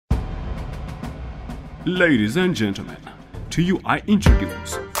Ladies and gentlemen, to you I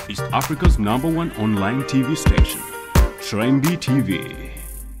introduce East Africa's #1 online TV station, Trendy TV.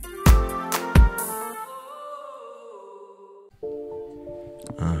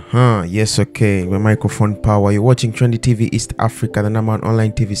 Yes, okay. My microphone power. You're watching Trendy TV East Africa, the #1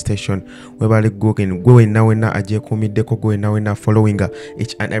 online TV station. Where going now and now following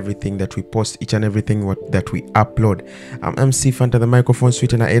each and everything that we post, each and everything that we upload. I'm MC Fanta, the microphone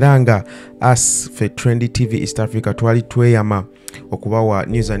sweetener Eranga. As for Trendy TV East Africa, twali tweyama okubawa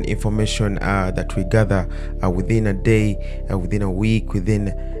news and information that we gather within a day, within a week,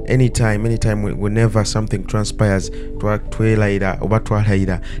 within anytime, whenever something transpires. Twelaira oba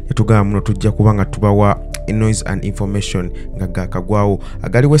twalaira netugamba muno tujja kubanga tubawa noise and information nga gakagwawo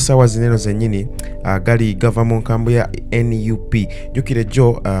agaliwo essaawa zineno zennyini gali gava mu nkambu ya NUP jukire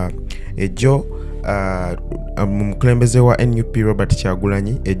ejo mukulembeze wa NUP Robert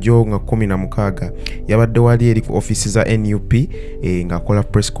Kyagulanyi ejo nga 16 yabadde wali eri ku office za NUP nga akola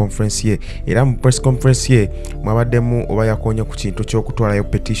press conference ye era mu press conference ye mwabaddemu oba yakonya ku kintu ky'okutwalayo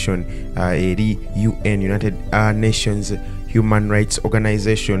petition eri UN United Nations Human Rights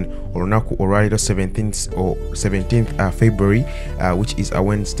Organization olunaku olwaliro 17th February which is a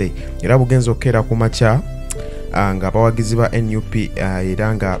Wednesday era bugenzo okera ku macha nga abawagizi ba NUP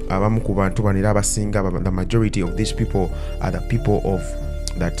era nga abamu ku bantu banira abasinga the majority of these people are the people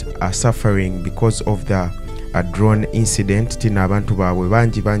that are suffering because of the drone incident. Tina abantu baabwe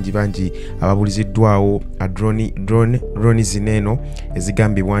bangi ababuliziddwawo drone zineno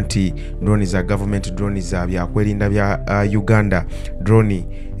ezigambibwa nti drone za government, drone za byakwerinda bya Uganda, drone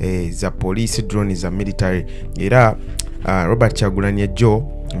za police, drone za military. Era Robert Kyagulanyi ejo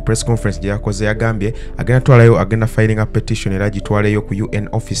press conference yakoze yagambye agenda filing a petition era gitwaleyo ku UN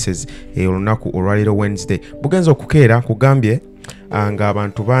offices olunaku olwaliro Wednesday. Bugenzo okukeera kugambye nga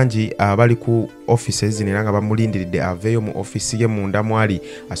abantu bangi abali ku offices nera nga bamulindiridde aveyo mu office ye munda mwali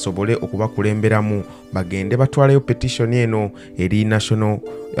asobole okubakulemberamu bagende batwaleyo petition eno eri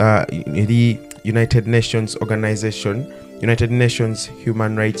eri United Nations Organization, United Nations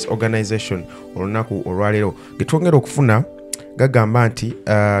Human Rights Organization olunaku olwaliro getwongera okufuna gagamba nti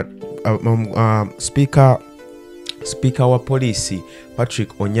Speaker wa polisi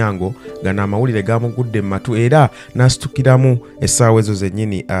Patrick Onyango gana amawulire gamugudde matu era nastukiramu essaawa ezo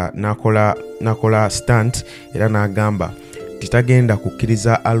zennyini nakola stunt era n'agamba titagenda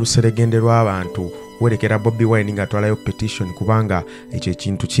kukkiriza aluseregende lw'abantu werekera Bobi Wine nga atwalayo petition kubanga ekyo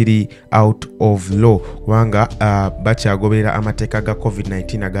ekintu kiri out of law kubanga bakyagoberera amateeka ga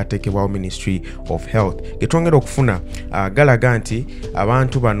COVID-19 agateekebwawo Ministry of Health. Getwongera okufuna galaga nti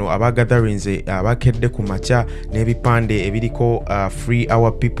abantu bano abagatherings abakedde ku macha n'ebipande ebiriko free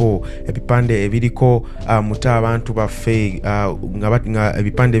our people, ebipande ebiriko muta abantu baffe nga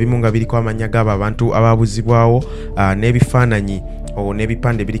ebipande ebimu nga biriko amanya g'abo abantu ababuzibwawo n'ebifaananyi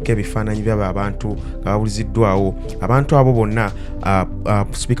n'ebipande biriko ebifaananyi by'abo abantu ababuliziddwawo. Abantu abo bonna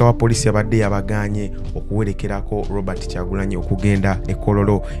Speaker wa polisi abadde yabaganye okuwerekerako Robert Kyagulanyi okugenda e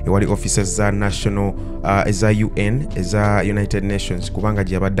Kololo ewali offices za national eza UN eza United Nations kubanga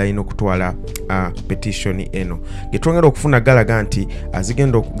gyabadde alina okutwala petition eno. Getwongera okufuna galaga nti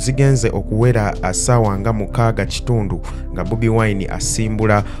zigenze okuwera assaawa nga 6 nga Bobi Wine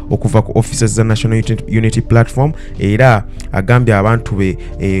asimbula okuva ku offices za National Unity Platform era agambye abantu be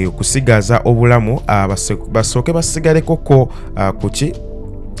okusigaza obulamu basooke basigaleko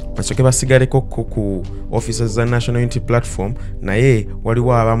ku offices za National Unity Platform naye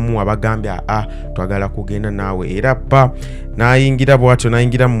waliwo abamu abagambya twagala kugenda naawe era nayingira bwatyo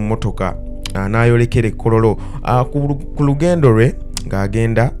nayingira mu motoka nayolekere Kololo ku lugendo lwe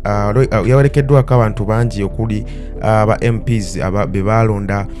ng'agenda yawerekeddwako abantu bangi okuli aba MPs be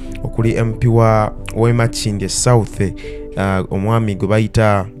balonda okuli MP wa Wemachinde South omwami gwe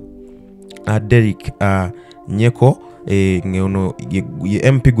bayita Derek Nyeko ngono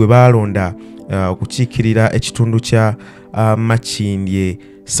ye MP gwe balonda okukiikirira ekitundu kya Machindye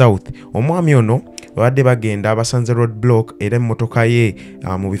South. Omwami ono badde bagenda abasanze road block era emmotoka ye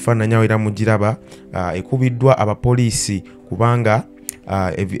mu bifaananyi era mugiraba ekubiddwa abapoliisi kubanga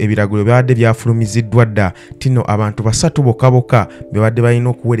ebiragiro byabadde byafulumiziddwa dda tino abantu 3 bokka byabadde balina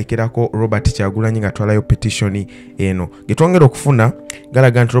okuwerekerako Robert Kyagulanyi nga twalayo petition eno. Getwongera okufuna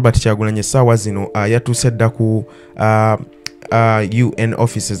galaga nti Robert Kyagulanyi essaawa zino yatuuse dda ku UN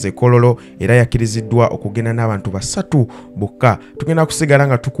offices e Kololo era yakiriziddwa okugenda n'abantu 3 bokka. Tugenda kusigala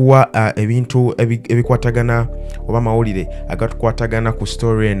nga tukuwa ebintu ebikwatagana oba mawulire agatukwatagana ku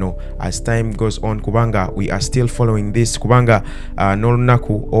story eno as time goes on kubanga we are still following this kubanga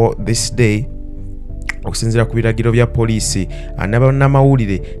n'olunaku or this day okusinziira ku biragiro bya poliisi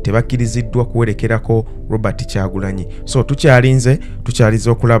n'abannamawulire tebakkiriziddwa kuwerekerako Robert Kyagulanyi. So tukyalize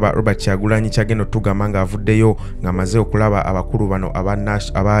okulaba Robert Kyagulanyi kyagenda otugamba ng'avuddeyo ng'amaze okulaba abakulu bano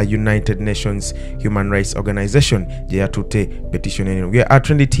aba United Nations Human Rights Organization gye yatutte petition eno. We are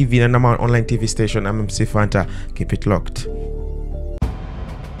Trendy TV, the number one online TV station. I'm MC Fanta. Keep it locked.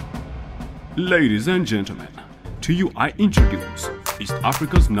 Ladies and gentlemen, to you I introduce East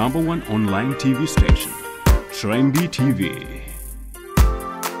Africa's #1 online TV station, Trendy TV.